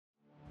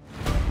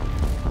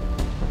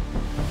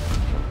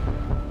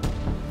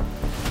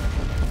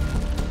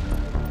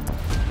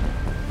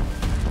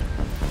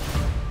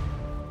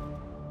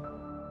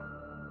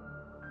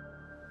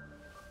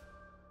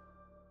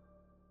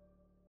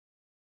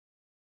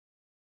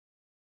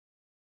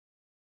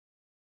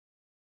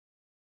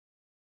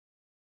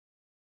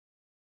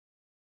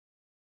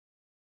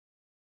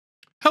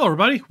Hello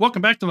everybody,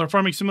 welcome back to another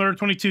Farming Simulator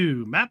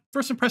 22 map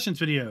first impressions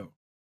video.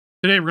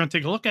 Today we're going to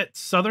take a look at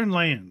Southern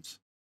Lands.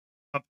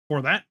 Up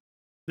before that,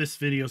 this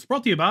video is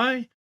brought to you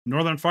by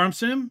Northern Farm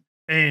Sim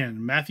and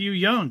Matthew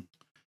Young.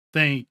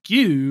 Thank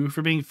you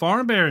for being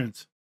farm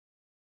barons.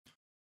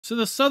 So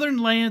the Southern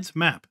Lands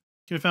map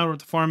can be found at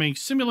the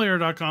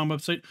farmingsimulator.com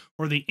website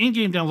or the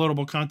in-game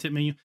downloadable content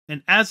menu,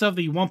 and as of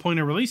the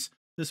 1.0 release,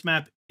 this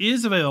map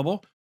is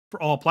available for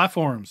all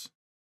platforms.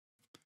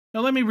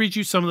 Now let me read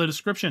you some of the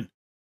description.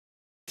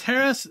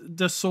 Terras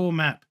de Sul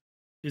Map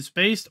is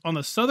based on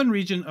the southern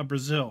region of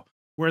Brazil,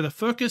 where the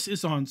focus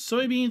is on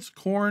soybeans,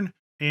 corn,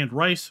 and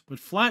rice, with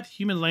flat,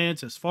 humid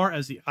lands as far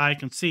as the eye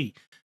can see.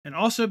 And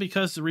also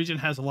because the region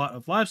has a lot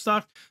of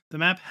livestock, the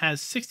map has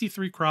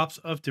 63 crops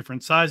of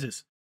different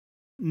sizes.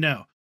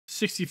 No,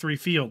 63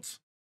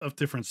 fields of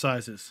different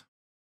sizes.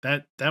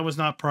 That was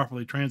not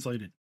properly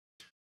translated.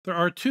 There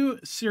are 2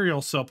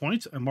 cereal sell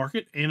points, a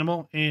market,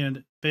 animal,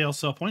 and bale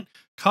sell point,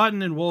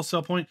 cotton and wool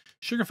sell point,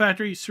 sugar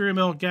factory, cereal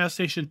mill, gas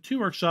station, 2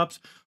 workshops,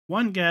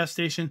 1 gas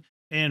station,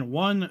 and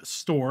 1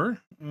 store.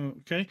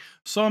 Okay.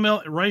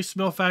 Sawmill, rice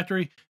mill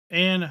factory,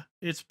 and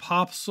it's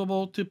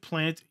possible to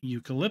plant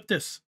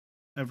eucalyptus,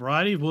 a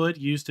variety of wood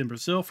used in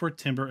Brazil for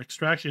timber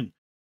extraction.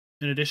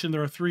 In addition,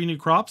 there are 3 new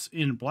crops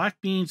in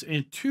black beans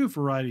and 2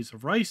 varieties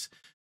of rice,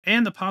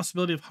 and the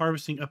possibility of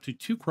harvesting up to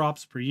 2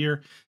 crops per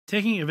year,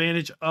 taking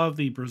advantage of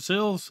the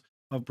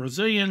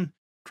Brazilian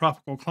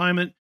tropical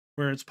climate,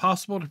 where it's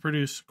possible to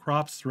produce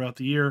crops throughout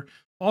the year,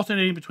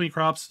 alternating between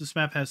crops. This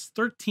map has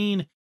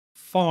 13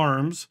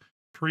 farms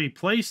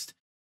pre-placed,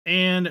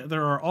 and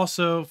there are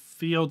also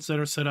fields that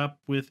are set up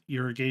with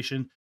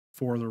irrigation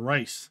for the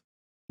rice.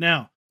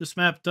 Now, this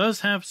map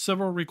does have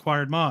several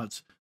required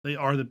mods. They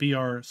are the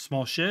BR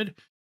Small Shed,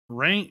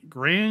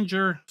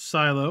 Grandeur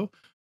Silo,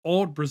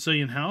 Old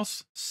Brazilian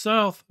House,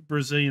 South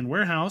Brazilian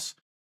Warehouse,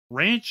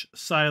 Ranch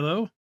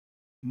Silo,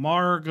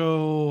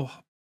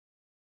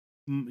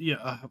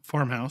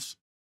 Farmhouse,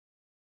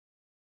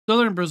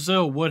 Southern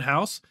Brazil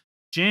Woodhouse,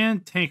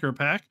 Jan Tanker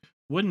Pack,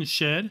 Wooden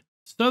Shed,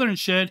 Southern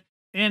Shed,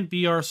 and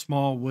BR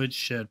Small Wood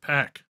Shed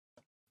Pack.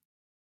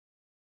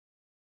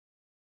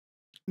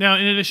 Now,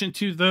 in addition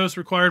to those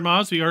required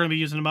mods, we are going to be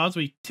using the mods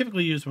we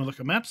typically use when we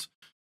look at maps.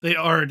 They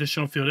are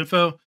additional field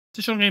info,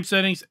 additional game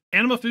settings,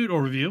 animal food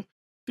overview,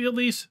 field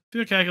lease,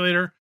 field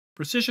calculator,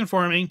 precision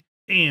farming,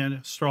 and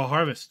straw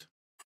harvest.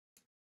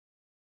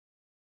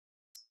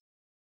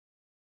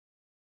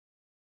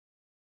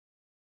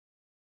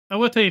 I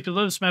will tell you, if you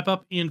load this map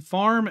up in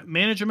farm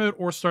manager mode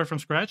or start from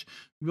scratch,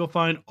 you will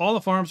find all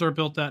the farms are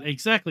built out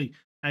exactly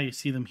how you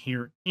see them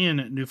here in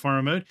new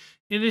farm mode.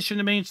 In addition,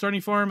 the main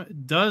starting farm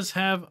does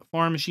have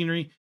farm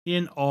machinery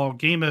in all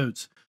game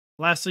modes.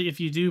 Lastly, if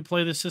you do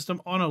play this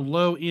system on a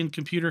low-end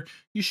computer,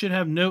 you should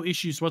have no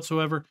issues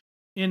whatsoever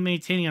in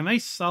maintaining a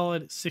nice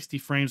solid 60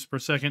 frames per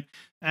second,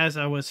 as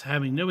I was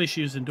having no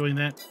issues in doing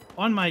that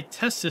on my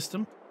test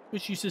system,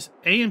 which uses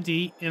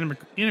AMD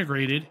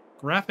integrated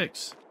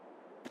graphics.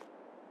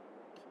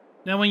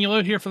 Now, when you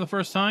load here for the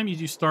first time, you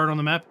do start on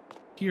the map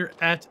here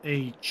at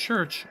a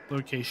church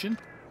location.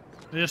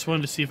 I just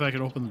wanted to see if I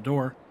could open the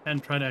door. I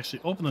hadn't tried to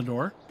actually open the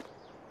door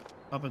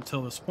up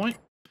until this point.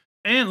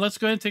 And let's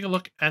go ahead and take a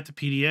look at the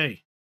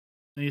PDA.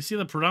 Now, you see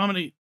the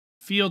predominant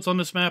fields on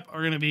this map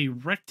are going to be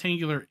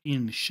rectangular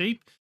in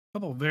shape, a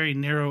couple very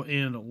narrow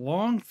and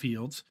long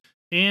fields,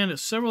 and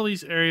several of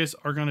these areas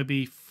are going to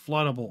be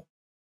floodable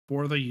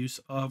for the use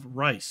of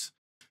rice.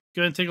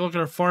 Go ahead and take a look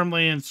at our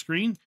farmland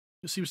screen.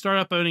 You'll see we start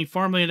up owning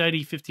farmland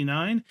ID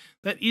 59.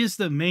 That is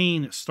the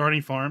main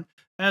starting farm,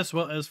 as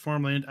well as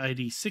farmland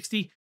ID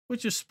 60,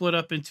 which is split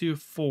up into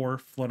 4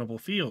 floodable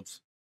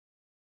fields.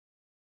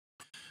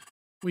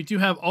 We do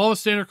have all the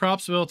standard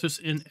crops available to us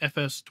in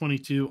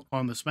FS22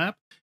 on this map.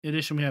 In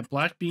addition, we have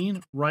black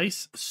bean,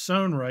 rice,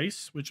 sown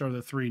rice, which are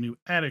the 3 new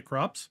added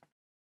crops.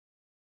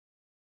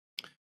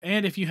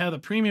 And if you have the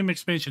premium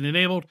expansion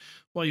enabled,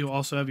 well, you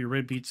also have your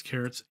red beets,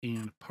 carrots,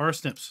 and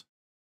parsnips.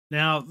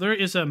 Now, there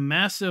is a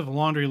massive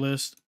laundry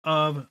list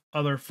of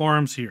other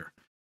farms here.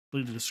 I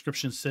believe the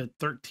description said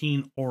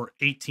 13 or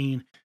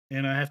 18,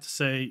 and I have to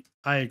say,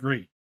 I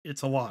agree.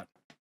 It's a lot.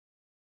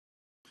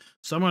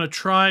 So I'm going to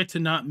try to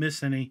not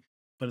miss any,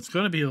 but it's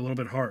going to be a little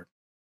bit hard.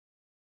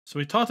 So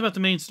we talked about the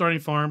main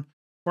starting farm,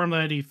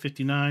 farmland ID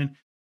 59.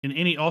 In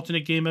any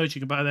alternate game modes,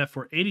 you can buy that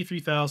for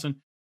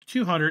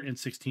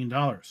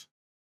 $83,216.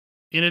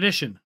 In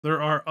addition,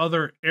 there are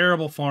other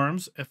arable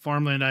farms at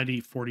farmland ID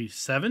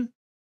 47,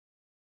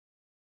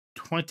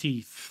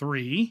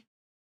 23,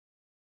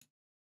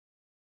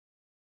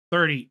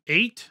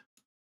 38,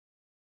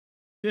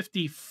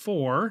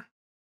 54,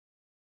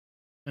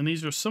 and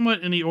these are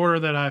somewhat in the order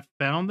that I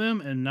found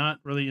them and not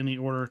really in the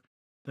order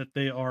that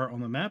they are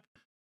on the map.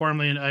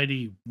 Farmland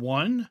ID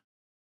 1,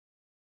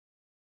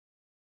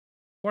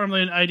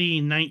 farmland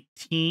ID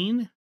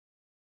 19,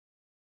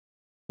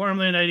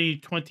 farmland ID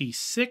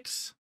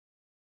 26,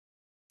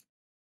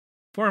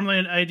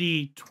 farmland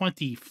ID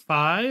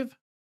 25,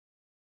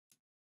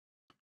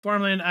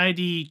 farmland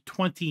ID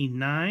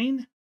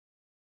 29,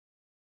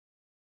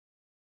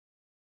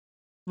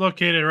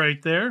 located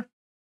right there.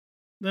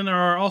 Then there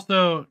are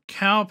also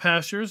cow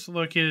pastures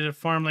located at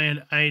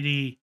farmland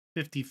ID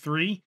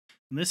 53.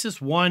 And this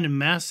is one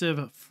massive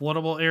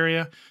floodable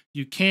area.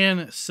 You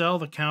can sell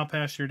the cow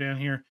pasture down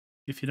here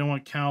if you don't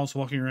want cows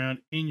walking around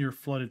in your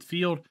flooded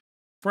field.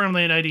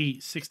 Farmland ID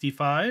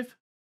 65.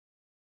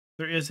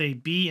 There is a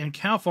bee and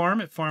cow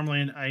farm at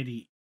farmland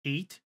ID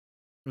 8.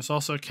 There's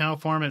also a cow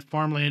farm at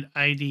farmland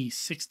ID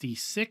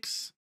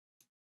 66.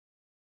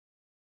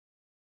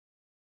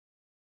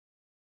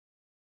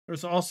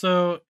 There's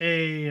also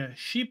a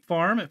sheep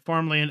farm at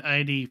farmland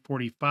ID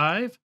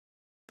 45.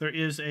 There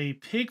is a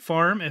pig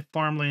farm at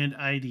farmland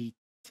ID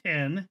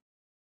 10.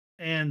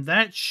 And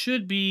that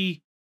should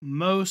be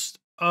most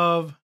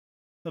of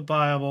the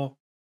viable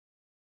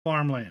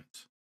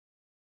farmlands.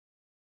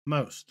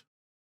 Most.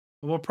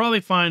 But we'll probably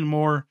find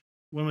more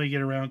when we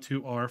get around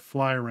to our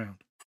fly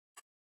around.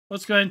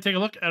 Let's go ahead and take a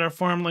look at our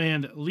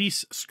farmland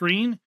lease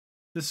screen.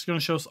 This is going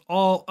to show us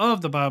all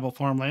of the viable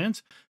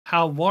farmlands,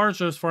 how large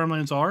those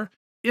farmlands are,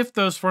 if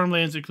those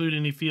farmlands include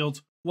any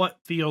fields, what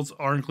fields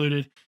are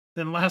included,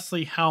 then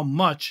lastly, how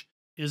much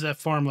is that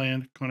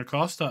farmland going to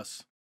cost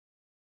us.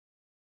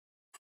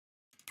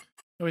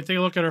 When we take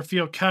a look at our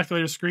field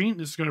calculator screen,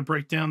 this is going to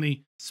break down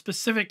the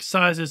specific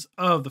sizes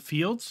of the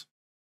fields.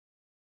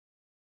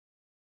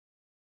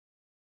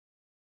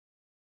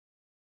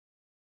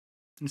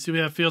 You see we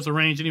have fields that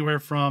range anywhere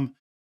from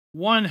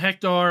 1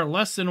 hectare,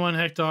 less than 1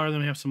 hectare.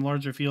 Then we have some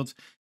larger fields,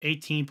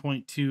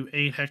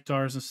 18.28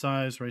 hectares in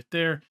size right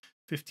there,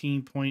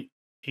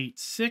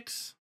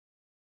 15.86.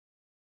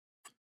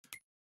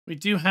 We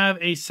do have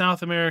a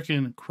South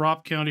American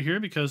crop counter here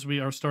because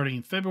we are starting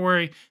in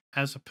February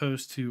as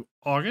opposed to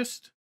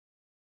August.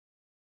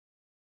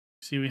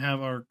 See, we have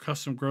our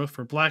custom growth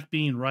for black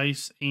bean,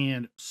 rice,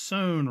 and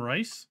sown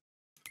rice.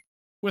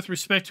 With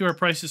respect to our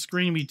prices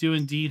screen, we do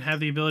indeed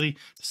have the ability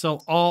to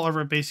sell all of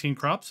our basic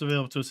crops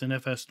available to us in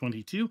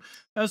FS22,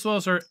 as well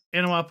as our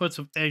animal outputs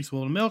of eggs,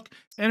 wool, and milk,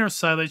 and our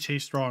silage, hay,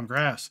 straw, and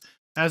grass.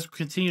 As we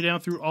continue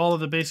down through all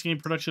of the basic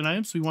and production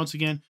items, we once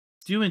again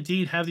do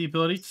indeed have the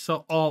ability to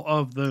sell all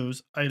of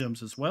those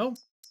items as well.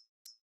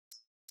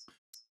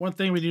 One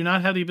thing we do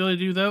not have the ability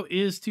to do, though,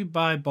 is to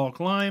buy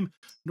bulk lime,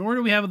 nor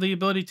do we have the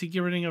ability to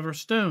get rid of our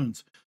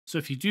stones. So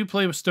if you do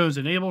play with stones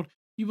enabled,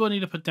 you will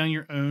need to put down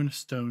your own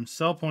stone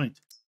sell point.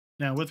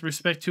 Now, with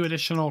respect to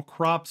additional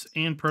crops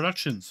and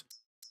productions,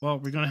 well,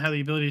 we're going to have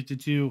the ability to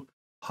do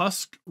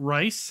husk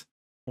rice,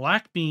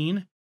 black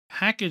bean,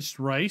 packaged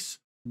rice,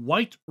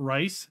 white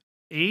rice,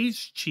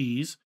 aged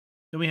cheese.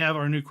 Then we have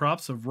our new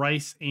crops of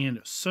rice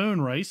and sown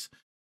rice.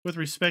 With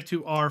respect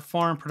to our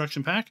farm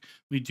production pack,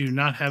 we do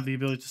not have the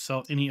ability to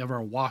sell any of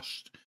our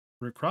washed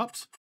root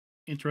crops.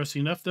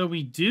 Interesting enough, though,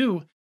 we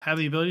do have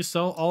the ability to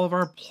sell all of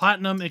our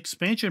platinum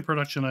expansion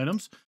production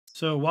items.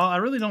 So while I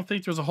really don't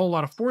think there's a whole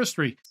lot of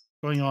forestry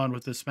going on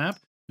with this map,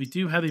 we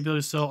do have the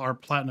ability to sell our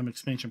platinum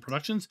expansion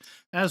productions,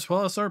 as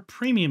well as our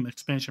premium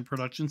expansion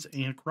productions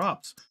and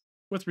crops.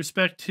 With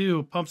respect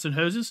to pumps and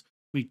hoses,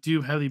 we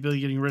do have the ability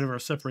of getting rid of our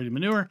separated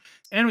manure,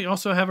 and we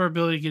also have our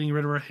ability of getting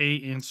rid of our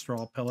hay and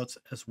straw pellets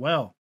as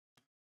well.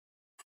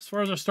 As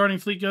far as our starting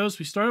fleet goes,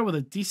 we started with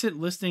a decent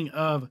listing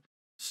of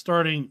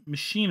starting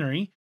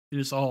machinery. It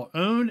is all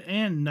owned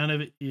and none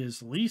of it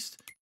is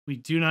leased. We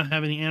do not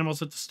have any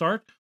animals at the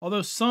start,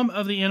 although some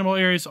of the animal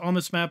areas on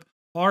this map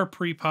are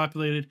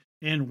pre-populated,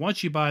 and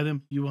once you buy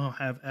them, you will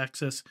have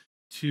access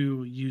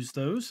to use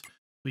those.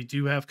 We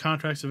do have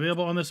contracts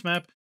available on this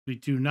map. We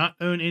do not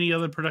own any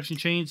other production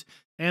chains,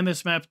 and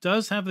this map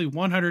does have the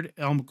 100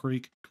 Elm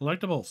Creek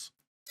collectibles.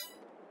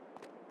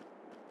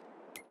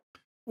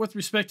 With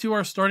respect to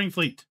our starting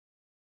fleet,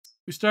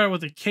 we start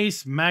with a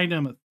Case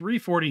Magnum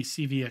 340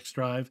 CVX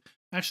drive,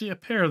 actually a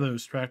pair of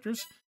those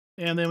tractors,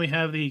 and then we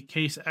have the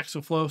Case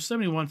Axoflow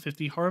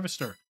 7150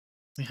 harvester.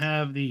 We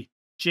have the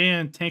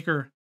Jan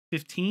Tanker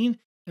 15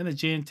 and the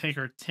Jan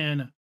Tanker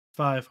 10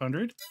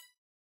 500.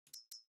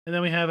 And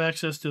then we have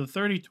access to the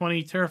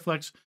 3020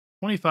 Terraflex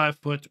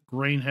 25-foot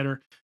grain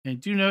header.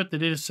 And do note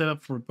that it is set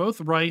up for both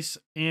rice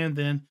and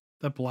then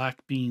the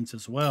black beans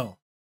as well.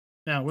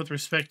 Now, with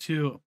respect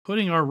to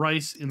putting our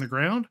rice in the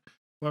ground,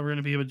 well, we're going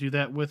to be able to do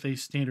that with a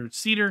standard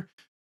seeder.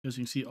 As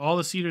you can see, all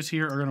the seeders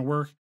here are going to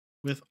work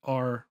with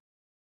our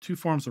 2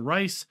 forms of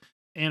rice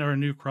and our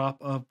new crop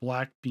of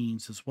black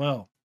beans as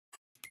well.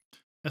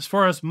 As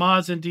far as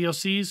mods and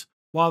DLCs,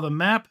 while the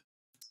map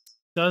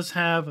does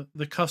have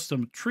the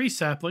custom tree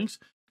saplings,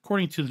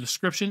 according to the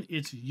description,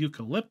 it's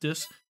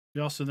eucalyptus.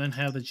 We also then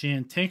have the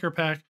Jan Tanker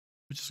pack,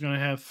 which is going to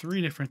have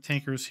 3 different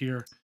tankers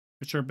here,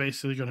 which are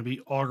basically going to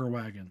be auger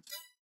wagons.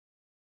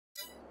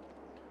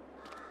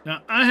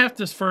 Now, I have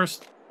to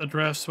first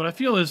address what I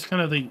feel is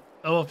kind of the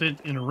elephant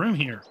in a room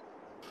here.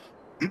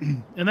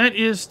 And that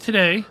is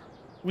today,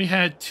 we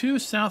had 2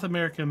 South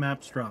American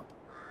maps drop,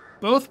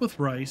 both with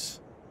rice,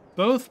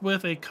 both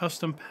with a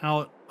custom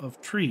palette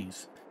of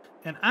trees.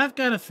 And I've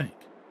got to think,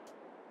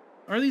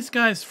 are these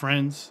guys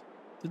friends?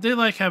 Did they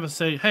like have a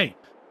say, hey,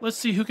 let's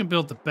see who can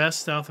build the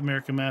best South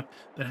American map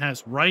that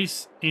has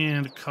rice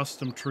and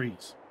custom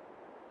trees?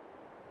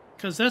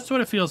 Because that's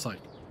what it feels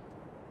like.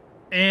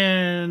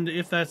 And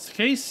if that's the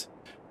case,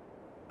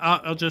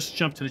 I'll just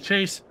jump to the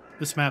chase.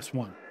 This map's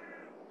won.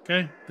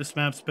 Okay? This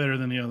map's better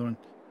than the other one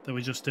that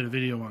we just did a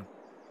video on.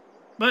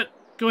 But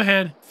go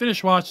ahead,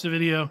 finish watch the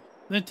video,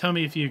 then tell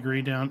me if you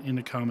agree down in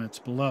the comments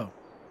below.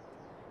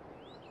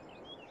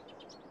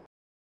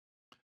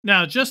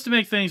 Now, just to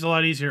make things a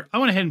lot easier, I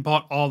went ahead and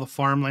bought all the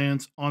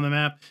farmlands on the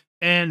map.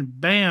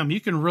 And bam, you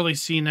can really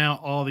see now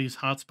all these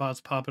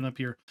hotspots popping up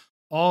here.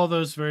 All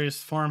those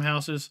various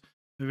farmhouses.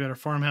 We've got our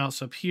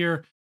farmhouse up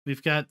here.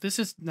 We've got, this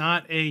is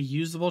not a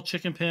usable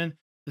chicken pen.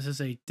 This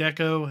is a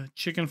deco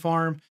chicken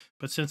farm.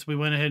 But since we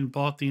went ahead and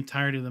bought the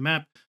entirety of the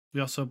map, we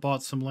also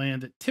bought some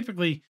land that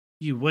typically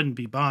you wouldn't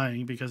be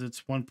buying because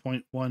it's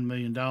 $1.1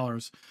 million.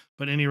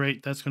 But at any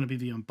rate, that's going to be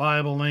the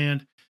unbuyable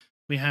land.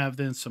 We have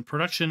then some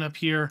production up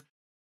here.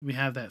 We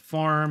have that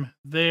farm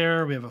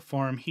there. We have a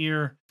farm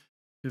here.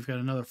 We've got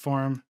another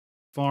farm,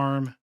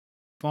 farm,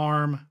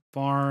 farm,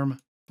 farm,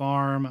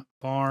 farm,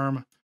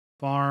 farm,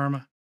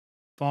 farm,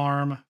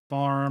 farm,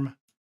 farm,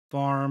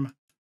 farm,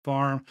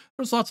 farm.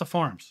 There's lots of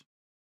farms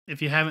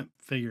if you haven't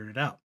figured it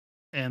out.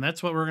 And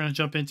that's what we're going to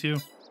jump into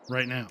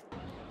right now.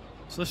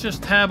 So let's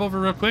just tab over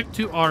real quick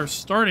to our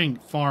starting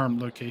farm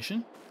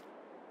location.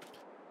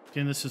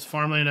 Again, this is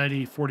farmland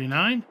ID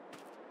 49.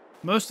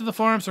 Most of the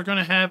farms are going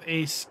to have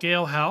a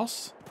scale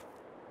house.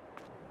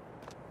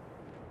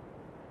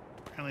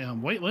 Apparently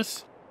I'm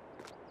weightless.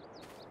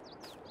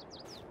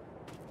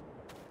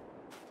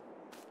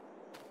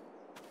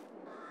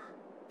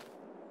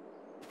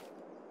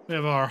 We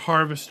have our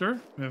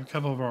harvester. We have a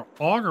couple of our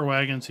auger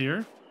wagons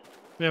here.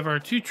 We have our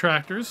 2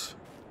 tractors.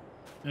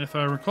 And if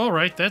I recall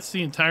right, that's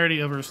the entirety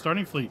of our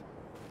starting fleet.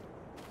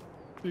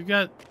 We've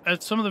got,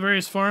 at some of the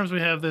various farms, we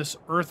have this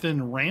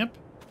earthen ramp.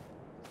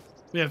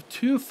 We have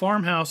 2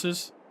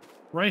 farmhouses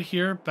right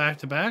here, back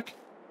to back.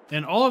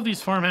 And all of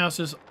these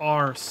farmhouses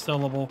are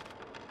sellable.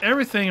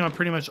 Everything on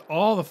pretty much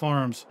all the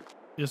farms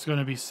is going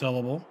to be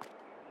sellable,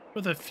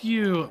 with a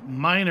few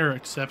minor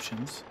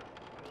exceptions.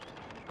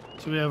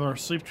 So we have our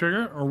sleep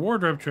trigger, or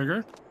wardrobe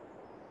trigger.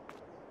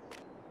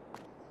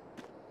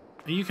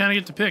 And you kind of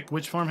get to pick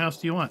which farmhouse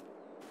do you want.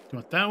 Do you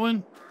want that one?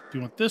 Do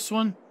you want this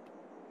one?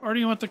 Or do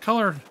you want the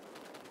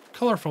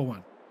colorful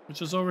one,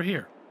 which is over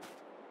here?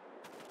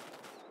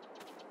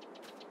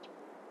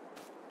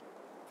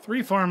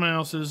 3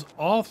 farmhouses.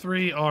 All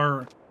 3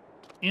 are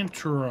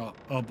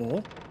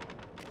enterable.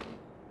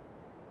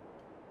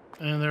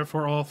 And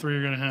therefore all 3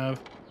 are going to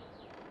have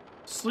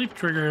sleep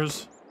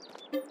triggers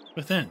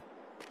within.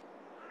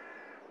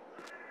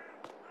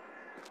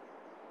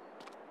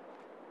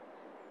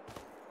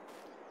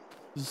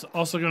 This is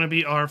also going to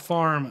be our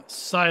farm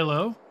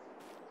silo.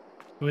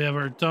 We have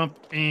our dump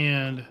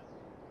and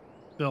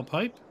fill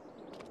pipe.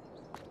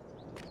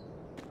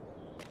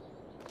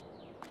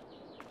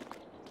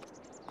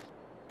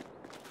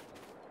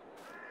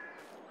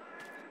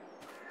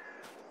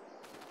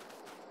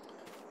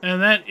 And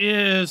that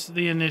is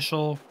the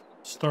initial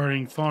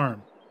starting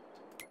farm.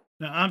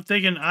 Now I'm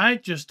thinking I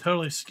just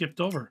totally skipped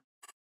over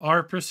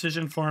our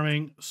precision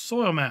farming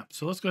soil map.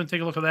 So let's go ahead and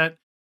take a look at that.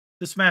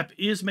 This map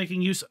is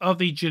making use of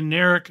the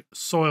generic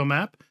soil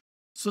map.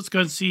 So let's go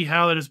ahead and see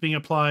how that is being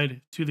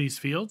applied to these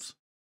fields.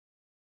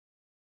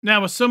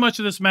 Now, with so much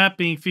of this map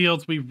being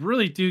fields, we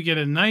really do get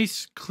a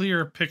nice,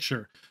 clear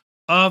picture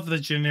of the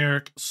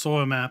generic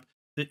soil map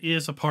that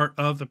is a part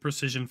of the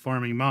precision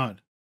farming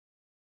mod.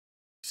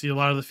 See a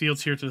lot of the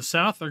fields here to the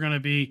south are going to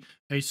be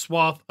a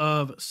swath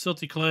of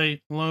silty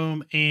clay,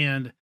 loam,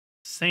 and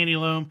sandy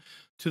loam.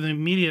 To the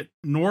immediate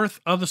north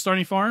of the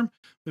starting farm,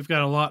 we've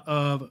got a lot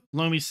of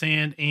loamy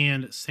sand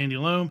and sandy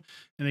loam.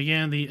 And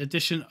again, the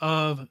addition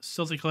of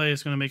silty clay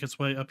is going to make its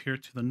way up here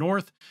to the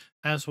north,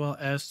 as well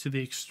as to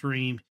the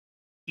extreme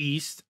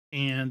east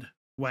and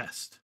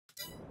west.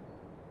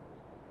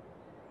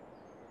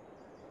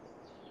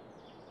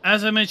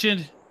 As I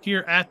mentioned,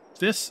 here at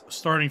this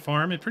starting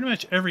farm, and pretty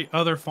much every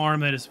other farm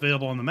that is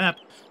available on the map,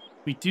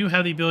 we do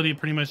have the ability of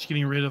pretty much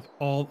getting rid of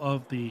all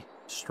of the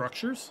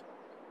structures.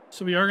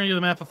 So we are going to give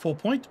the map a full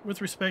point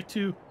with respect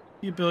to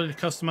the ability to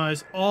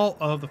customize all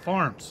of the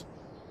farms.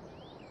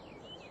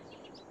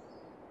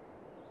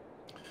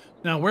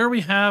 Now, where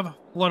we have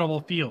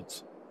floodable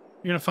fields,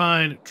 you're going to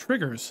find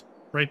triggers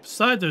right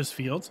beside those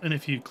fields. And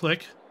if you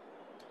click,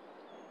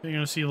 you're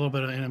going to see a little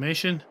bit of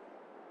animation.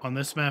 On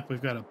this map, we've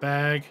got a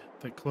bag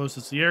that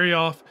closes the area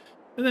off,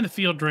 and then the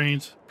field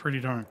drains pretty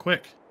darn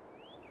quick.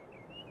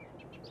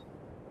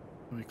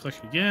 When we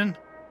click again,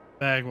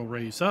 bag will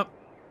raise up.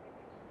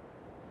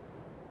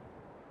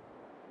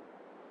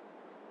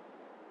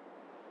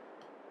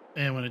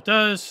 And when it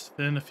does,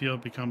 then the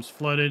field becomes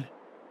flooded.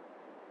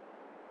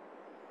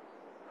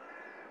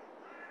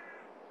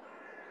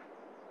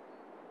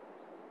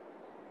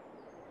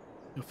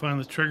 You'll find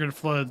the trigger to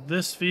flood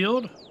this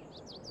field.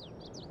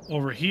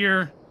 Over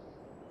here,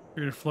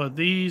 you're going to flood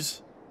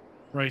these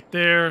right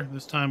there,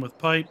 this time with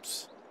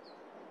pipes.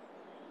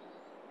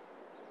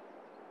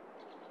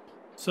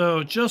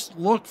 So just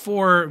look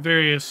for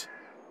various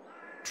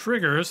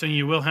triggers, and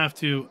you will have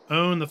to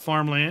own the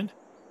farmland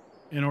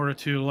in order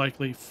to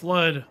likely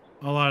flood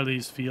a lot of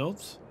these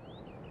fields.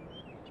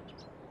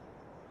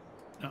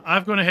 Now,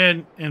 I've gone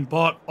ahead and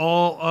bought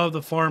all of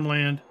the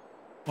farmland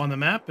on the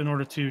map in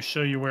order to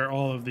show you where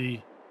all of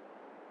the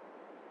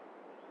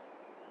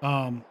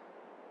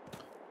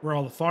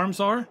farms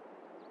are.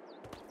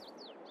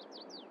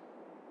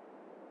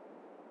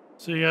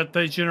 So you got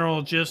the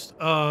general gist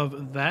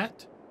of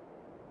that.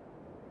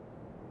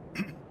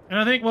 And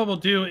I think what we'll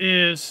do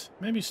is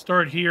maybe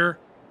start here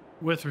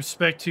with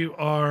respect to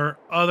our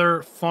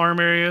other farm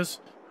areas.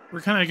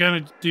 We're kind of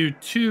going to do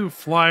 2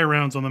 fly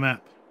arounds on the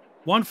map.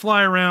 1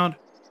 fly around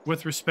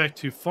with respect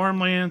to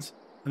farmlands,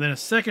 and then a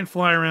second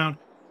fly around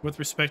with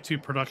respect to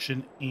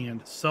production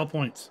and sell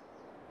points.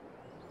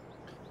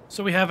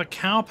 So we have a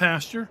cow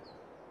pasture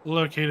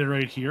located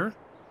right here,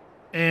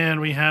 and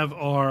we have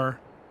our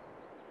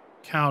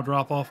cow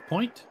drop-off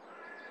point.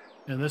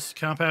 And this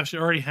cow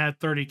pasture already had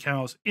 30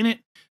 cows in it,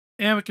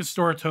 and we can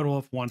store a total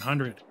of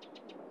 100.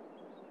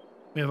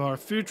 We have our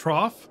food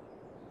trough,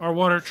 our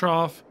water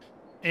trough,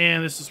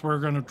 and this is where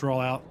we're going to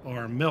draw out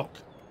our milk.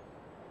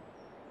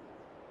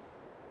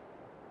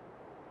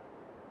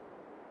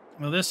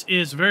 Now this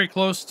is very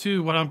close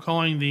to what I'm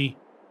calling the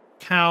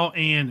cow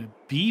and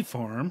bee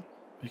farm,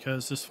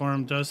 because this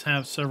farm does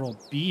have several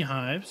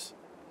beehives.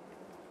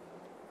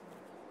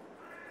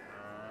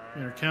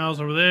 There are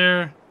cows over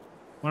there.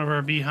 One of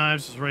our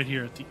beehives is right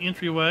here at the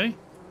entryway.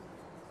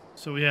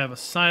 So we have a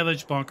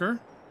silage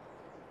bunker.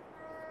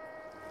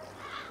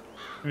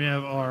 We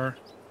have our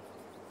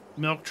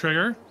milk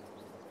trigger,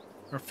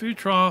 our food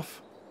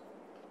trough,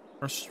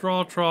 our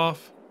straw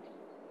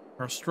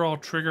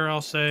trigger,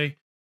 I'll say.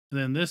 And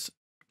then this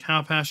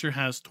cow pasture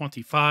has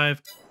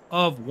 25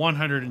 of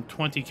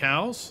 120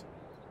 cows.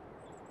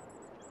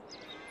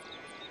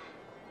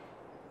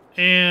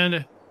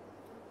 And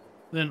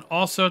then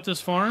also at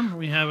this farm,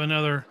 we have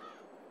another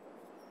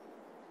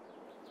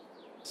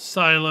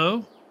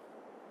silo.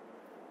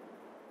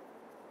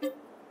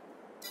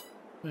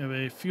 We have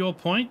a fuel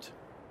point.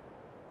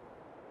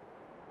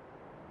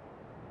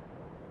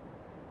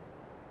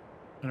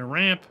 And a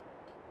ramp.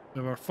 We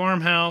have our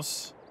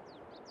farmhouse.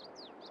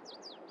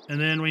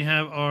 And then we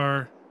have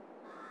our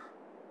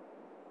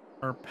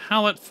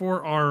pallet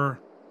for our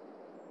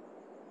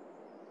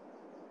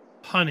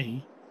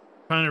honey.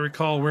 Trying to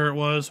recall where it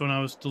was when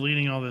I was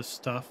deleting all this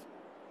stuff.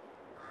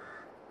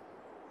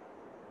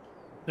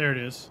 There it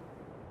is.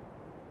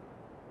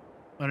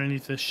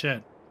 Underneath this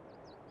shed.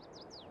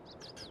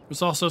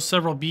 There's also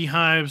several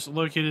beehives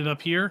located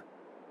up here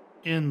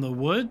in the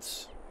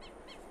woods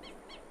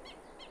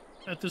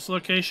at this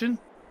location.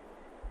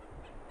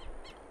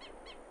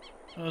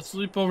 Let's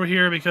loop over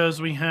here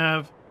because we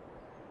have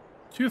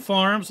 2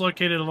 farms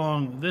located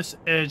along this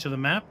edge of the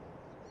map.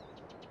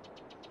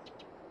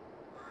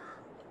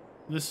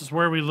 This is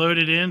where we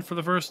loaded in for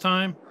the first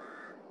time.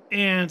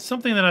 And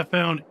something that I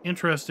found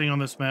interesting on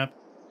this map,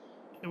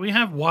 we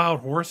have wild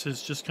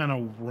horses just kind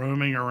of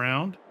roaming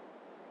around.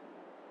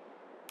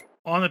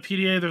 On the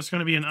PDA, there's going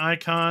to be an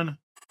icon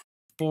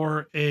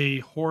for a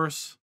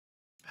horse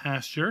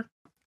pasture.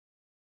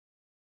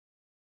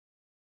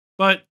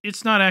 But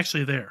it's not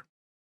actually there.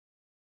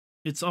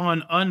 It's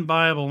on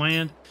unbuyable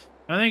land.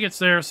 I think it's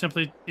there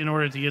simply in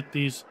order to get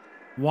these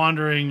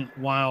wandering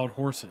wild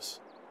horses.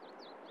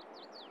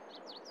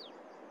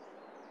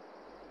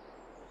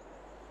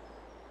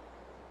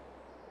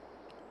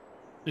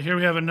 So here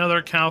we have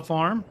another cow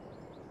farm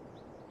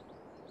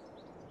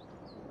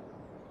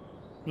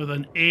with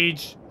an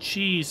aged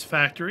cheese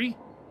factory.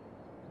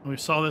 We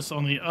saw this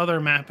on the other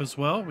map as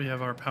well. We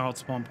have our pallet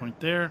spawn point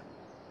there.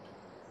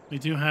 We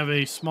do have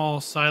a small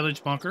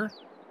silage bunker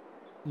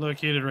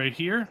located right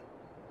here.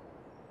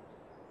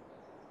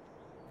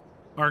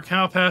 Our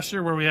cow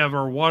pasture where we have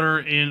our water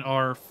and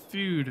our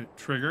food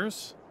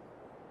triggers.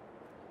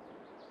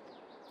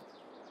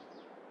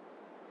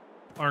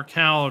 Our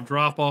cow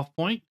drop-off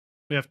point.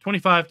 We have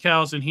 25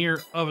 cows in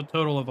here of a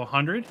total of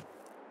 100.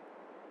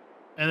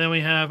 And then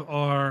we have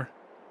our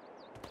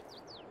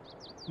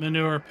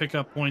manure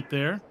pickup point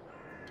there.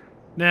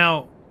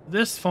 Now,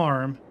 this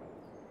farm,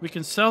 we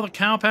can sell the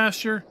cow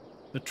pasture.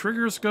 The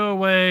triggers go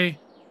away.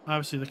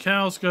 Obviously, the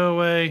cows go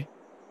away.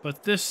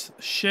 But this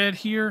shed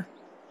here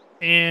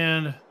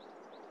and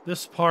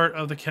this part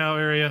of the cow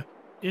area,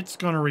 it's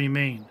going to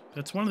remain.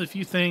 That's one of the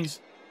few things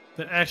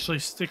that actually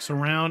sticks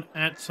around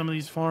at some of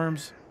these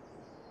farms.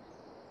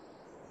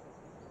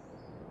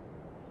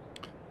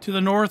 To the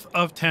north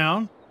of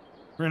town,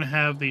 we're going to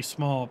have the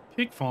small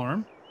pig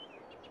farm.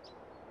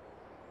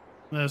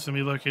 That's going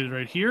to be located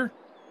right here.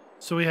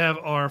 So we have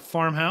our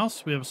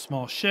farmhouse, we have a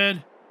small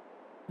shed,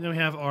 and then we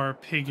have our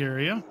pig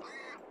area.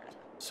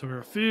 So we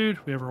have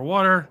food, we have our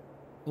water,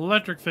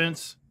 electric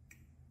fence,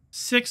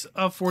 6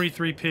 of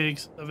 43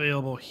 pigs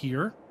available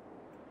here.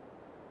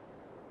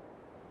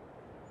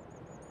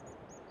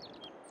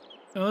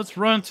 Now let's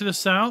run to the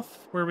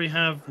south where we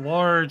have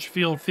large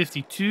field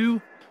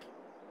 52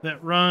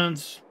 that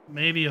runs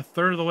maybe a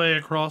third of the way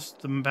across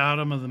the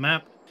bottom of the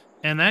map.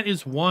 And that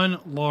is one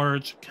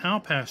large cow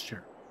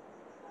pasture.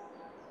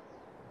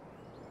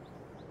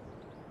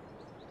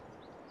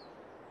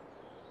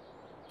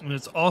 And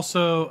it's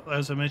also,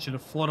 as I mentioned, a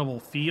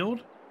floodable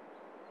field.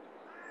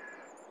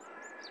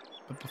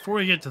 But before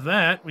we get to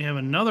that, we have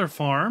another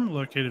farm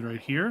located right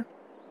here.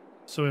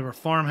 So we have our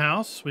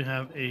farmhouse, we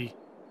have a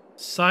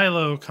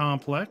silo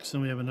complex,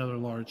 and we have another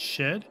large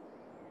shed.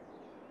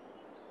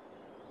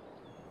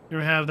 Here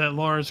we have that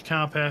large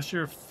cow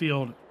pasture,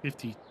 field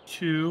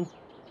 52.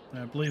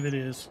 I believe it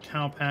is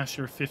cow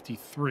pasture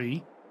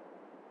 53.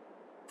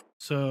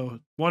 So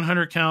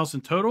 100 cows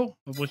in total,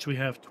 of which we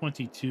have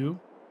 22.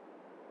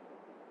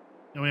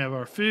 And we have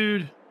our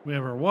food, we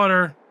have our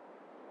water,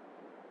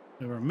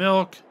 we have our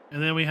milk,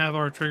 and then we have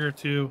our trigger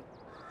to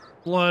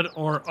flood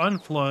or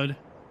unflood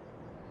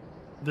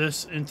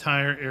this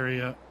entire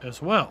area as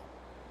well.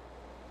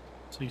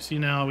 So you see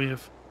now we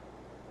have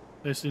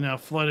basically now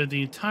flooded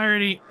the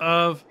entirety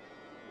of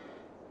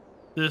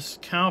this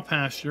cow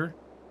pasture.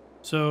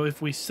 So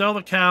if we sell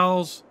the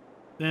cows,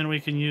 then we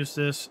can use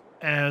this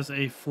as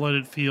a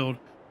flooded field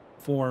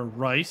for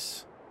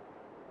rice,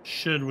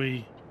 should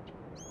we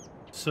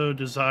so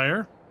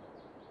desire.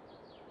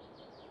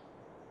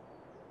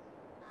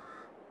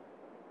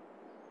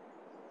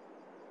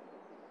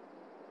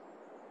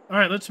 All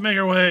right, let's make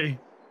our way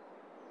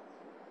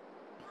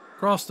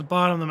across the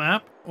bottom of the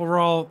map.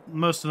 Overall,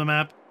 most of the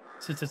map,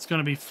 since it's going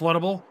to be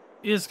floodable,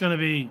 is going to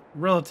be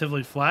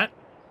relatively flat.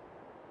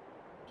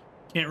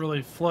 Can't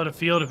really flood a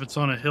field if it's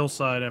on a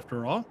hillside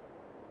after all.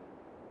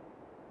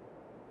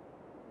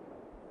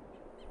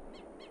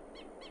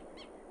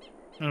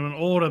 Kind of an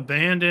old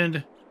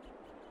abandoned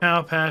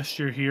cow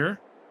pasture here.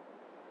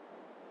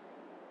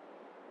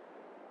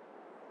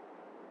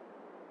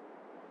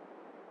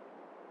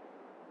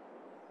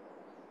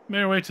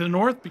 Made our way to the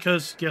north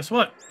because guess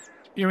what?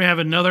 Here we have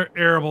another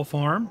arable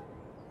farm.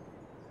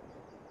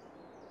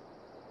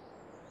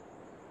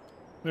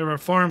 We have our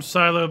farm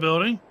silo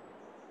building.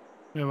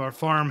 We have our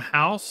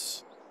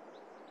farmhouse.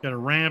 Got a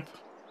ramp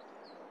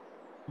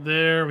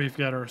there. We've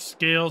got our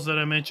scales that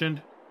I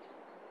mentioned.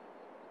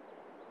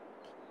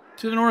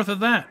 To the north of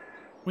that,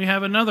 we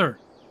have another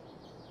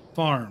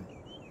farm.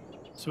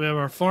 So we have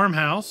our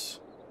farmhouse.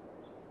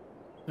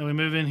 Then we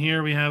move in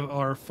here. We have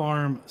our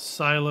farm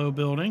silo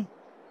building.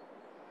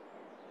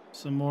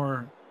 Some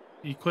more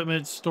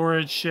equipment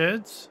storage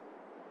sheds.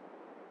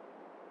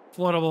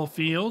 Floodable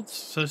fields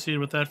associated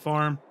with that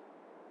farm.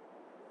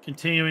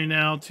 Continuing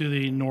now to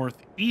the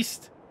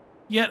northeast,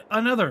 yet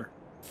another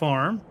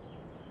farm.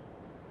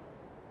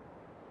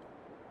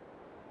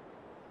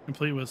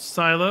 Complete with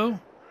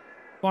silo,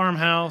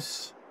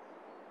 farmhouse,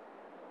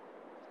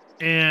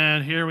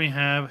 and here we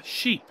have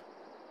sheep.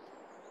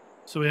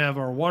 So we have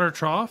our water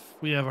trough,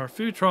 we have our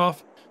food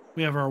trough,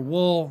 we have our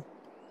wool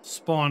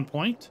spawn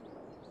point.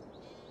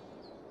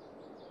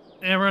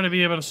 And we're going to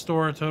be able to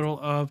store a total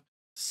of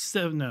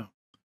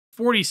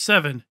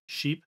 47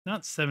 sheep,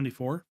 not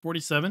 74,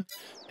 47.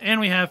 And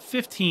we have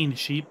 15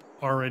 sheep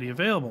already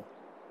available.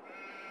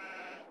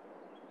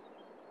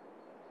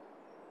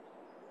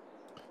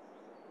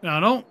 Now,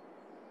 don't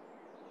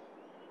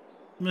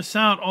miss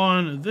out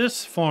on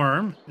this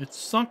farm. It's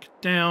sunk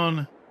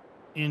down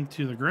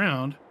into the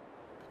ground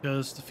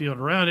because the field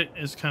around it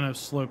is kind of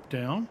sloped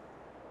down.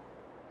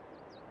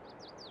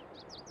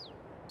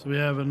 So we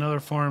have another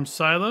farm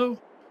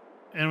silo,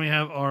 and we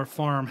have our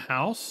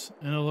farmhouse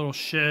and a little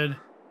shed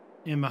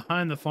in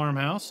behind the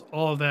farmhouse.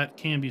 All of that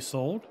can be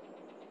sold.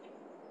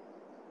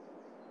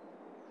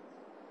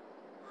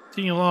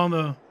 Seeing along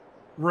the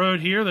road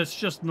here that's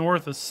just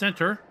north of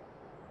center,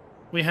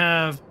 we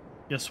have,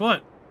 guess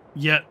what?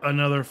 Yet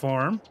another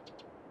farm.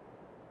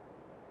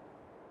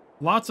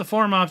 Lots of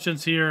farm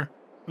options here.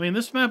 I mean,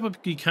 this map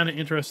would be kind of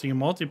interesting in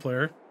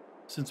multiplayer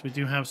since we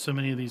do have so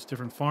many of these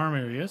different farm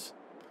areas.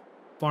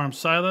 Farm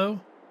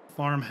silo,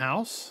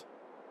 farmhouse.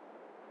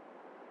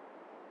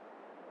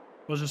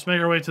 We'll just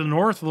make our way to the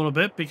north a little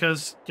bit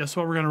because guess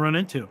what we're going to run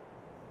into?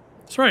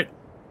 That's right,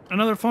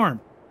 another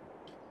farm.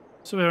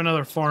 So we have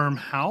another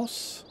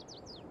farmhouse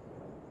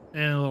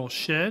and a little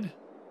shed.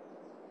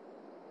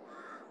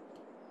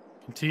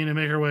 Continue to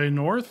make our way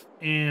north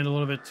and a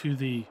little bit to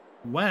the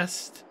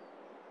west.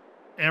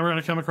 And we're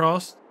going to come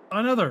across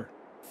another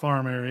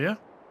farm area.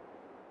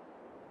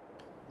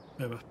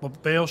 We have a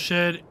bale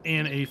shed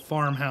and a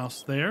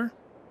farmhouse there.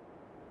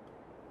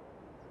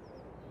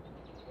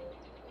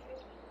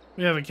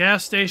 We have a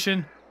gas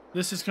station.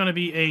 This is going to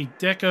be a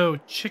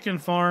deco chicken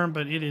farm,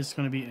 but it is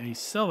going to be a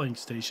selling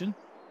station.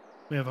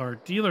 We have our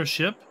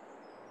dealership.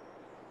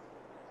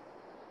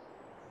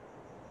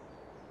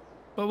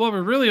 But what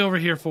we're really over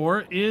here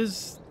for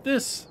is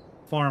this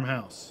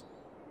farmhouse.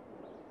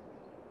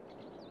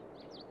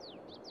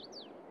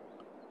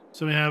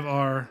 So we have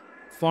our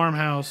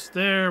farmhouse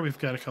there. We've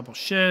got a couple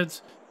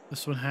sheds.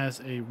 This one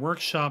has a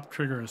workshop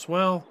trigger as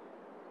well.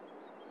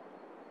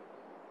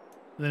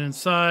 Then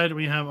inside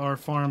we have our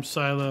farm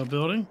silo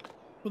building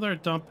with our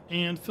dump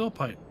and fill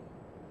pipe.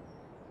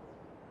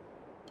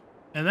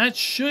 And that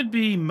should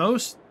be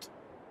most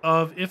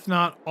of, if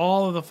not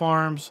all of the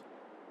farms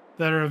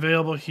that are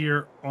available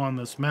here on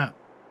this map.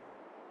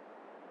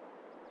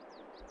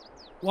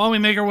 While we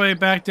make our way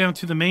back down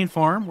to the main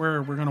farm,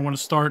 where we're going to want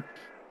to start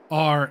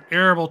our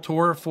arable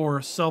tour for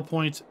sell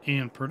points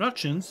and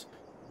productions,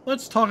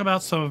 let's talk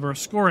about some of our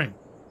scoring.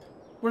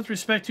 with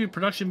respect to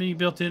production being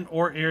built in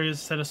or areas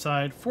set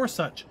aside for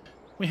such.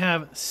 We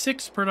have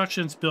 6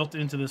 productions built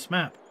into this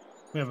map.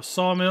 We have a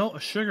sawmill, a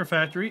sugar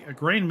factory, a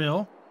grain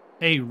mill,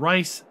 a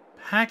rice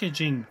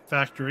packaging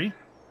factory,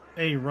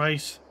 a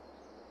rice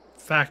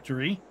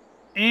factory,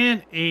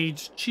 and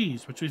aged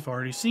cheese, which we've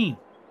already seen.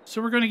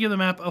 So we're going to give the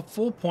map a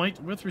full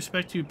point with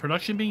respect to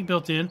production being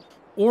built in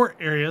or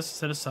areas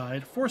set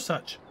aside for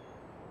such.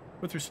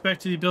 With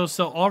respect to the ability to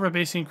sell all of our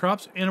basic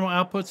crops, animal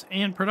outputs,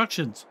 and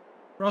productions,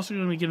 we're also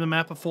going to give the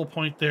map a full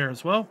point there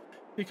as well,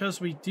 because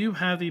we do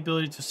have the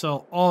ability to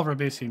sell all of our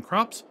basic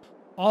crops,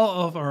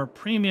 all of our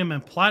premium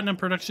and platinum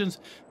productions,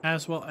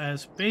 as well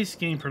as base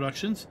game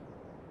productions.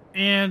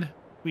 And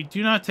we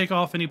do not take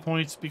off any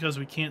points because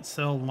we can't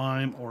sell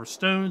lime or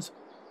stones,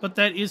 but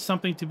that is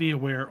something to be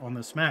aware on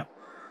this map.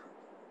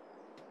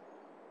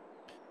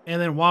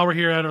 And then while we're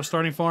here at our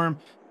starting farm,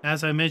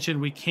 as I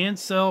mentioned, we can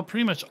sell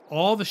pretty much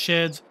all the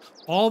sheds,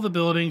 all the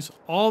buildings,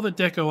 all the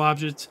deco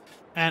objects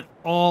at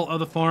all of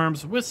the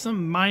farms, with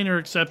some minor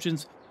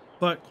exceptions.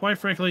 But quite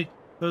frankly,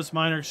 those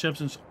minor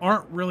exceptions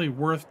aren't really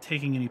worth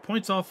taking any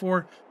points off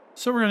for.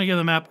 So we're going to give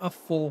the map a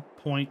full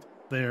point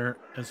there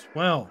as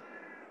well.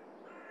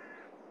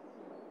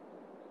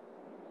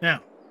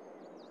 Now,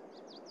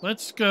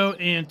 let's go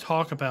and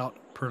talk about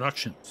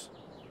productions.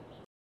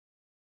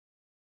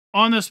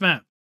 On this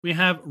map, we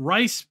have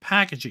rice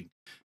packaging.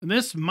 And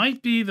this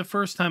might be the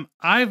first time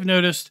I've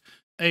noticed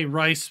a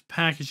rice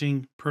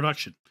packaging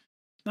production.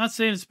 Not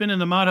saying it's been in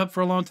the mod hub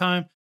for a long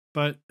time,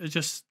 but it's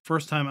just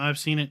first time I've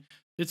seen it.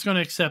 It's going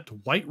to accept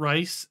white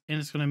rice and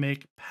it's going to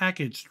make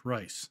packaged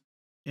rice.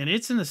 And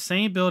it's in the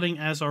same building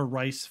as our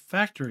rice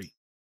factory.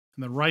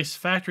 And the rice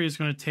factory is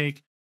going to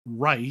take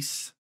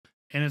rice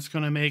and it's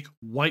going to make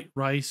white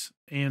rice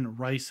and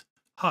rice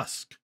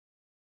husk.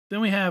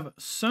 Then we have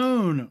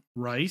sown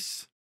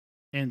rice.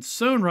 And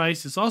sown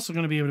rice is also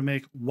going to be able to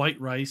make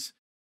white rice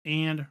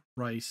and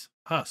rice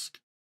husk.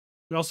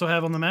 We also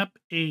have on the map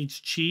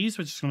aged cheese,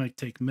 which is going to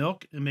take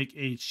milk and make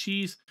aged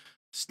cheese.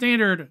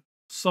 Standard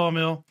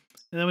sawmill.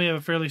 And then we have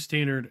a fairly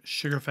standard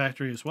sugar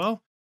factory as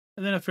well.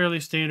 And then a fairly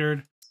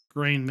standard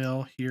grain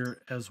mill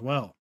here as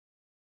well.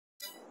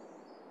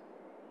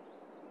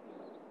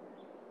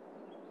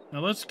 Now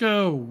let's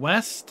go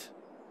west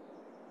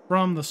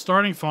from the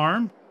starting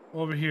farm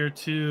over here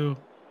to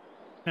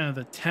kind of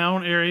the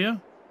town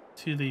area.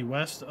 To the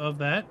west of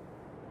that,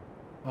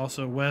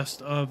 also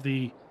west of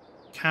the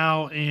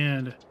cow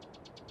and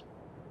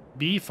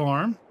bee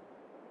farm.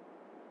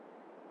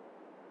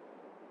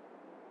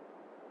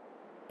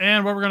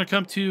 And what we're going to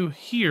come to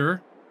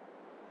here,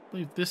 I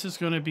believe this is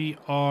going to be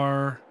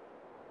our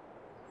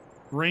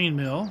grain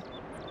mill.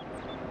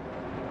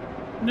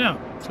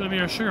 No, it's going to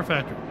be our sugar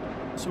factory.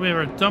 So we have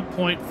our dump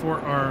point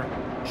for our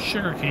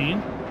sugar cane.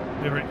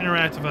 We have our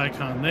interactive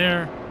icon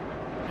there.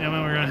 And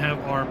then we're going to have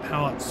our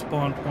pallet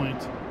spawn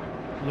point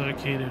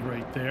located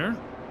right there.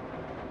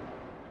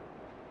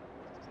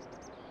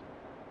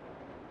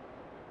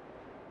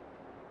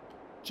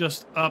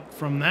 Just up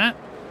from that,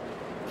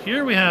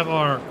 here we have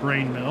our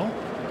grain mill.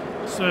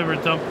 So we have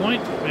our dump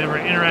point, we have our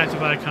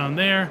interactive icon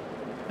there,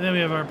 and then we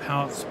have our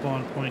pallet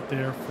spawn point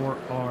there for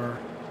our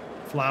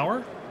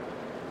flour.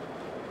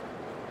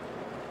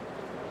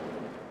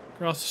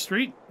 Across the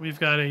street, we've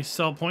got a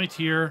sell point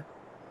here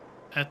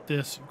at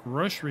this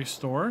grocery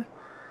store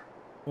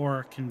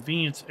or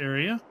convenience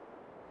area.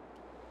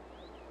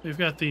 We've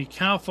got the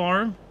cow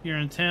farm here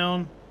in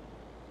town.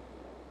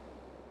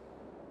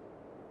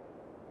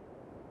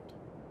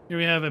 Here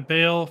we have a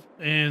bale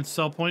and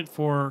sell point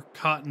for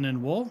cotton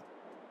and wool.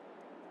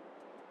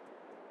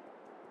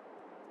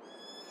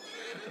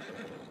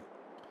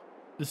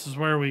 This is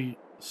where we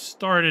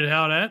started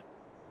out at.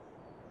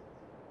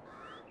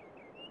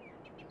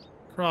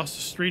 Across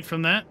the street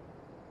from that,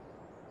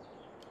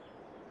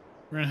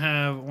 we're going to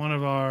have one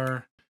of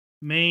our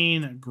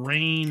main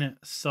grain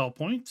sell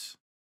points.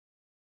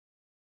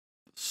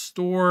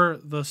 Store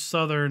the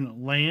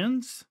southern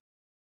lands.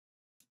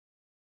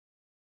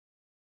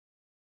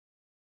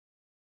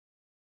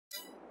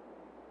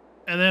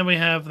 And then we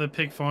have the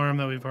pig farm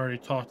that we've already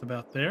talked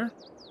about there.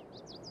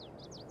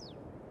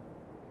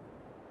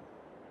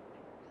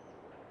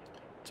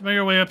 Let's make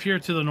our way up here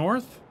to the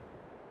north.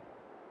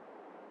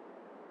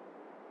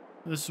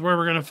 This is where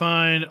we're going to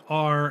find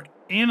our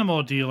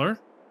animal dealer.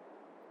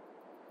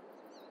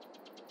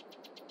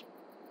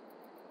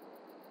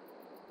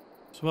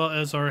 As well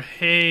as our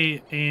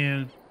hay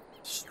and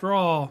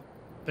straw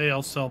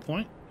bale sell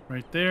point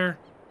right there.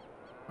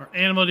 Our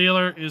animal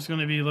dealer is going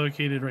to be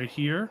located right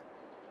here.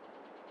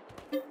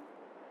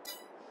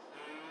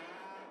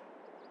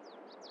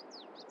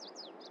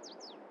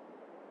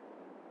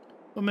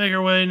 We'll make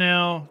our way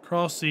now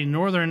across the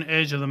northern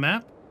edge of the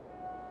map.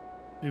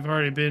 We've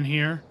already been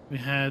here. We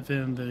had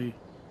then the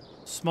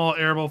small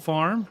arable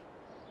farm.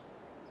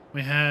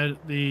 We had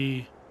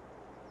the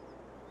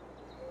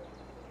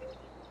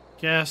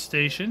gas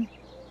station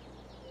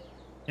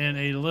and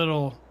a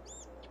little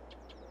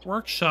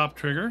workshop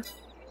trigger,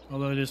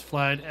 although it is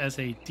flagged as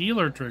a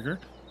dealer trigger.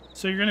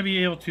 So you're going to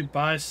be able to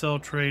buy, sell,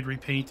 trade,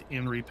 repaint,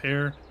 and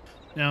repair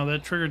Now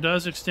that trigger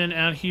does extend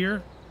out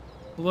here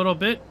a little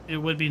bit. It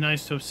would be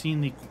nice to have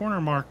seen the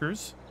corner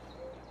markers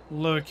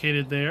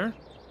located there.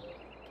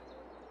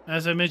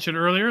 As I mentioned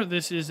earlier,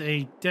 this is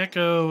a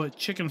deco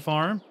chicken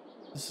farm.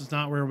 This is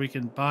not where we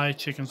can buy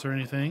chickens or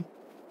anything,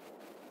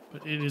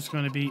 but it is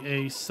going to be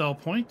a sell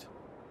point.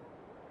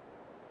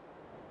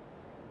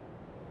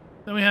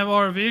 Then we have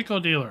our vehicle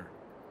dealer.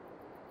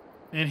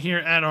 And here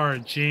at our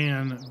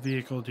Jan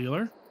vehicle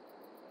dealer,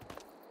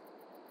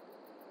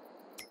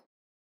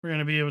 we're going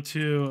to be able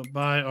to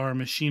buy our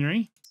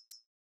machinery.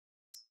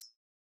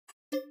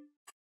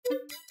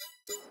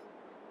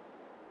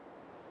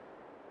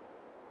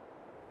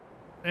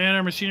 And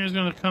our machinery is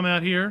going to come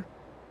out here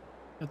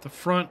at the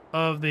front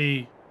of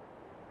the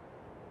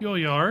fuel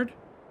yard.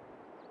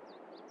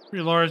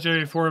 Pretty large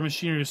area for our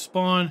machinery to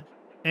spawn,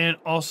 and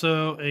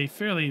also a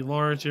fairly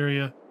large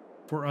area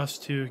for us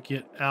to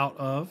get out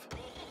of.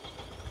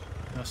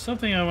 Now,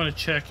 something I want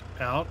to check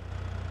out,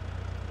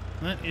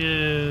 that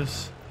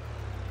is,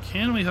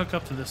 can we hook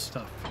up to this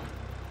stuff?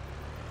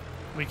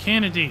 We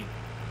can indeed.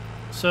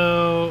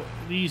 So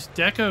these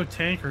deco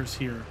tankers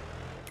here,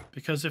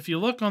 because if you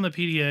look on the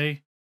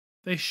PDA,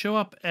 they show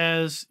up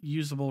as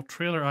usable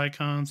trailer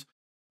icons.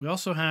 We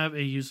also have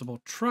a usable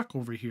truck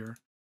over here,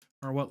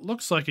 or what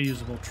looks like a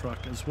usable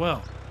truck as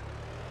well.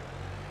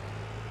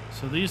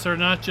 So these are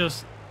not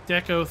just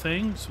deco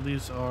things,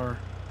 these are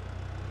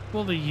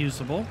fully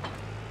usable.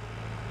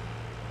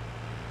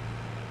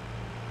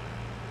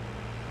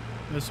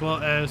 As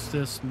well as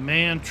this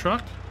man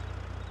truck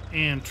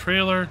and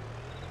trailer,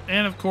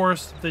 and of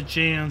course the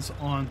Jans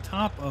on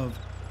top of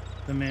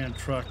the man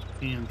truck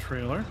and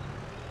trailer.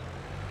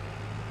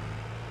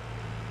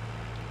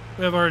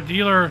 We have our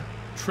dealer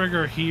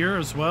trigger here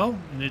as well,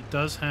 and it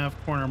does have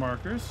corner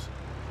markers.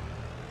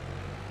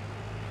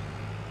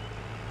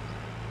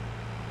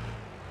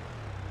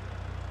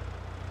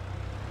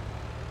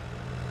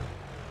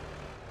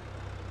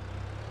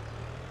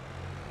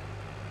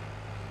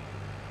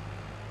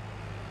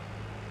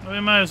 We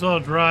might as well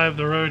drive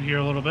the road here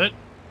a little bit.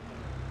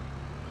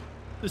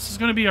 This is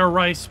going to be our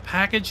rice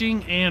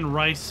packaging and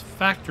rice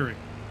factory.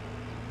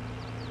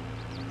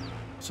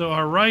 So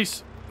our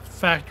rice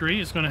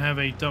factory is going to have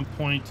a dump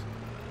point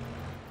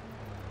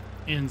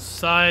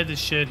inside the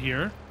shed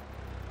here.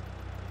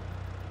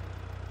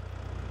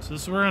 So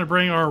this is where we're going to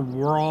bring our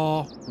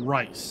raw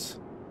rice.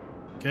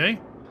 Okay?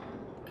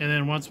 And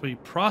then once we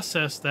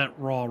process that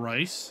raw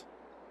rice,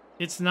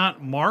 it's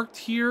not marked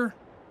here,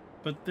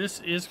 but this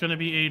is going to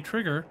be a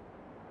trigger,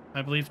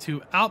 I believe,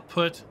 to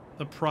output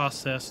the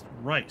processed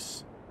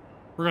rice.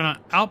 We're going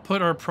to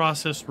output our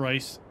processed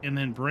rice and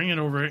then bring it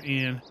over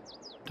and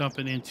dump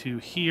it into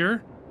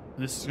here.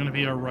 This is going to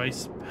be our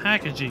rice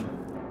packaging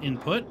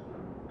input.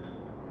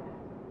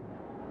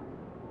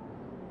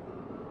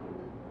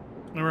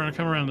 And we're going to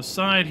come around the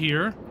side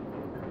here,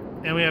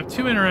 and we have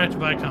two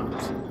interactive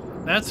icons.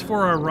 That's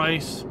for our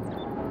rice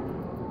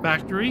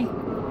factory,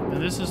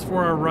 and this is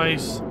for our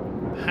rice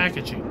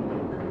packaging.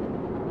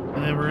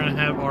 And then we're going to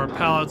have our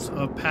pallets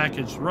of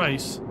packaged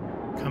rice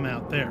come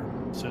out there.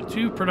 So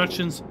two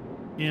productions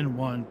in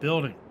one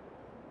building.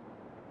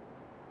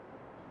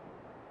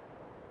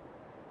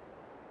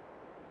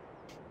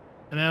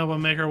 And now we'll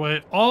make our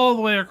way all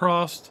the way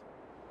across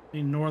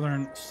the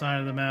northern side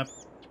of the map.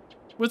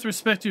 With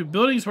respect to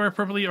buildings where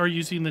appropriately are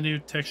using the new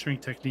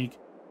texturing technique,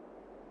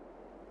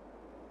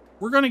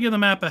 we're going to give the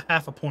map a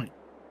half a point.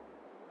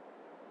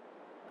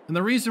 And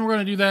the reason we're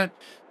going to do that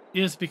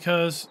is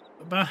because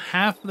about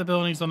half of the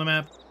buildings on the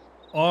map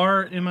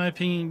are, in my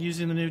opinion,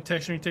 using the new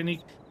texturing technique,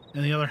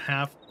 and the other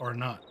half are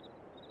not.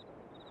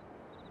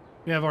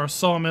 We have our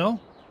sawmill,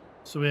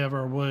 so we have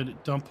our wood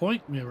dump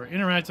point, we have our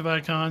interactive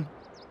icon,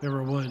 we have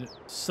our wood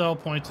sell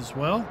point as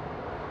well,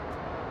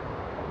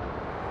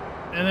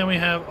 and then we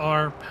have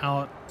our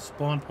pallet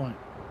spawn point.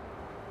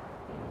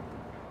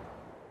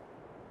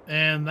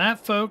 And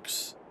that,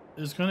 folks,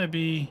 is going to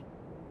be,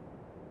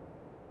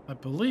 I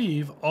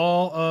believe,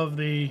 all of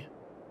the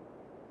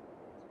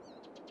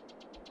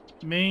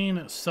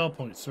main sell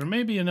points. There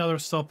may be another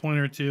sell point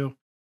or two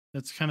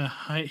that's kind of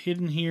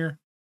hidden here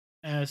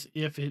as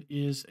if it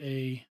is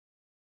a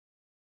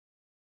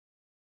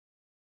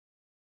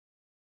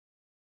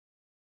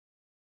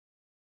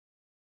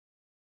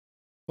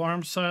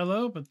farm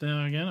silo, but then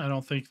again, I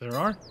don't think there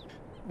are.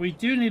 We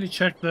do need to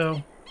check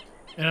though,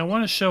 and I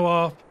want to show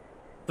off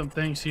some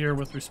things here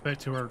with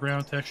respect to our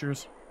ground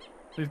textures.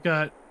 We've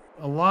got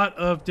a lot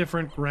of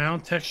different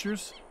ground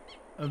textures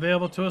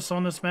available to us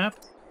on this map.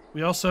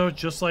 We also,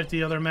 just like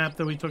the other map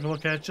that we took a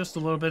look at just a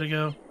little bit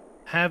ago,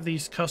 have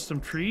these custom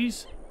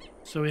trees.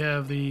 So we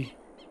have the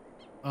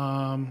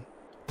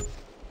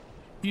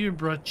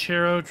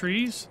Cubrachero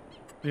trees.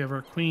 We have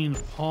our Queen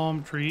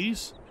Palm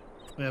trees.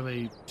 We have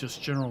a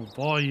just general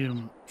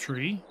volume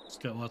tree. It's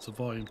got lots of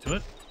volume to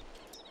it.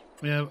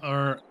 We have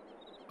our,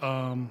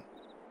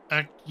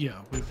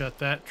 we've got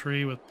that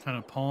tree with kind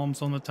of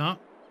palms on the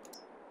top.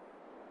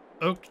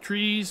 Oak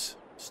trees,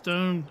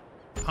 stone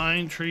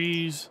pine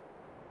trees,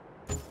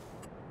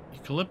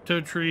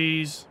 eucalyptus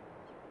trees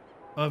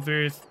of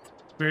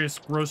various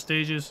growth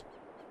stages.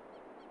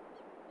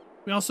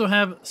 We also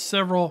have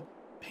several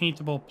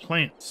paintable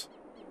plants.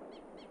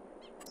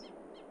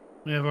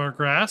 We have our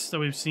grass that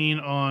we've seen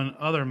on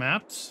other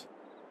maps.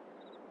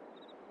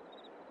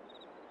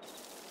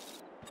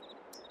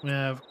 We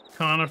have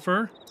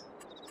conifer,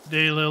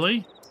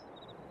 daylily,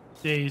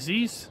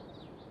 daisies,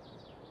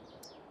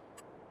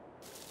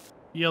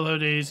 yellow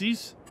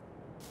daisies,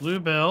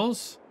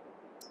 bluebells,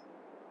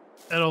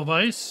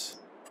 edelweiss,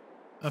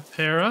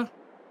 apera.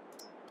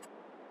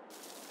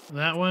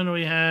 That one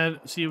we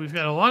had, see, we've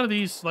got a lot of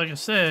these, like I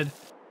said,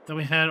 that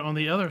we had on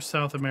the other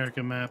South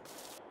American map,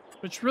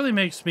 which really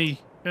makes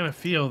me kind of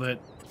feel that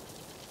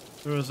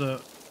there was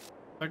a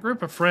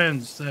group of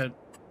friends that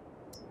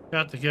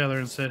got together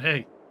and said,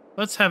 hey,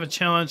 let's have a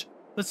challenge.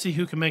 Let's see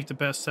who can make the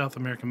best South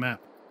American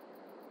map.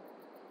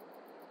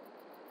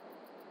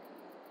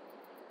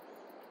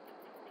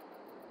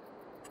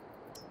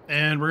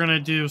 And we're going to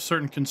do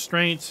certain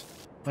constraints,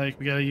 like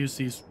we got to use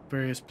these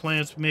various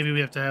plants. Maybe we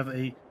have to have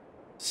a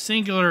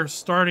singular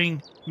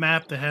starting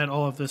map that had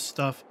all of this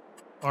stuff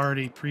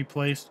already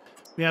pre-placed.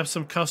 We have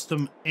some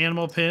custom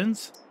animal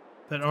pens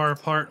that are a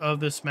part of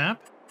this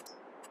map.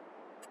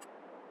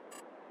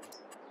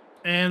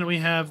 And we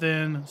have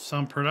then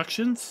some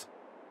productions.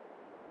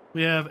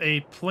 We have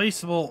a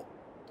placeable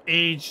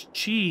aged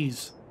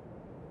cheese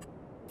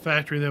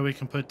factory that we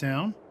can put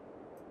down.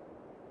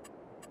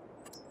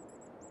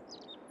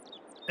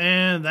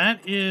 And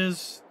that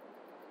is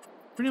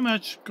pretty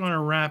much going to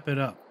wrap it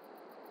up.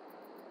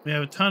 We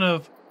have a ton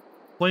of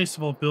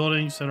placeable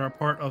buildings that are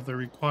part of the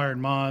required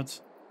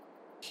mods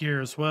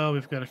here as well.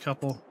 We've got a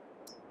couple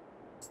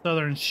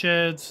southern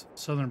sheds,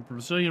 southern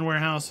Brazilian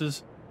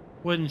warehouses,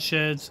 wooden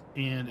sheds,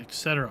 and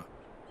etc.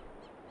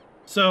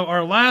 So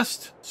our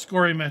last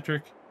scoring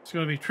metric is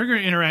going to be trigger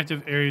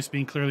interactive areas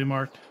being clearly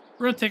marked.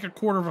 We're going to take a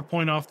 1/4 of a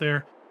point off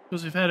there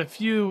because we've had a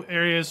few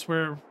areas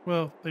where,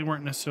 well, they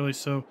weren't necessarily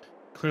so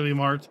clearly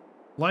marked,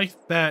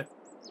 like that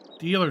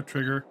dealer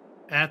trigger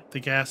at the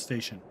gas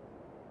station.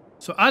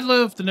 So I'd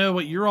love to know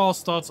what your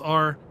all's thoughts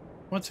are,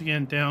 once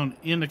again, down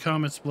in the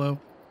comments below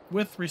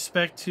with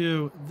respect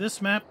to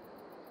this map,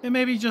 and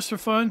maybe just for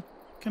fun,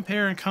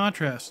 compare and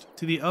contrast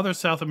to the other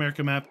South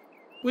American map,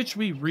 which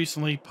we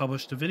recently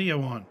published a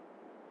video on.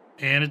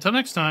 And until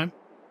next time,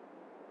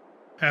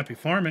 happy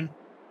farming.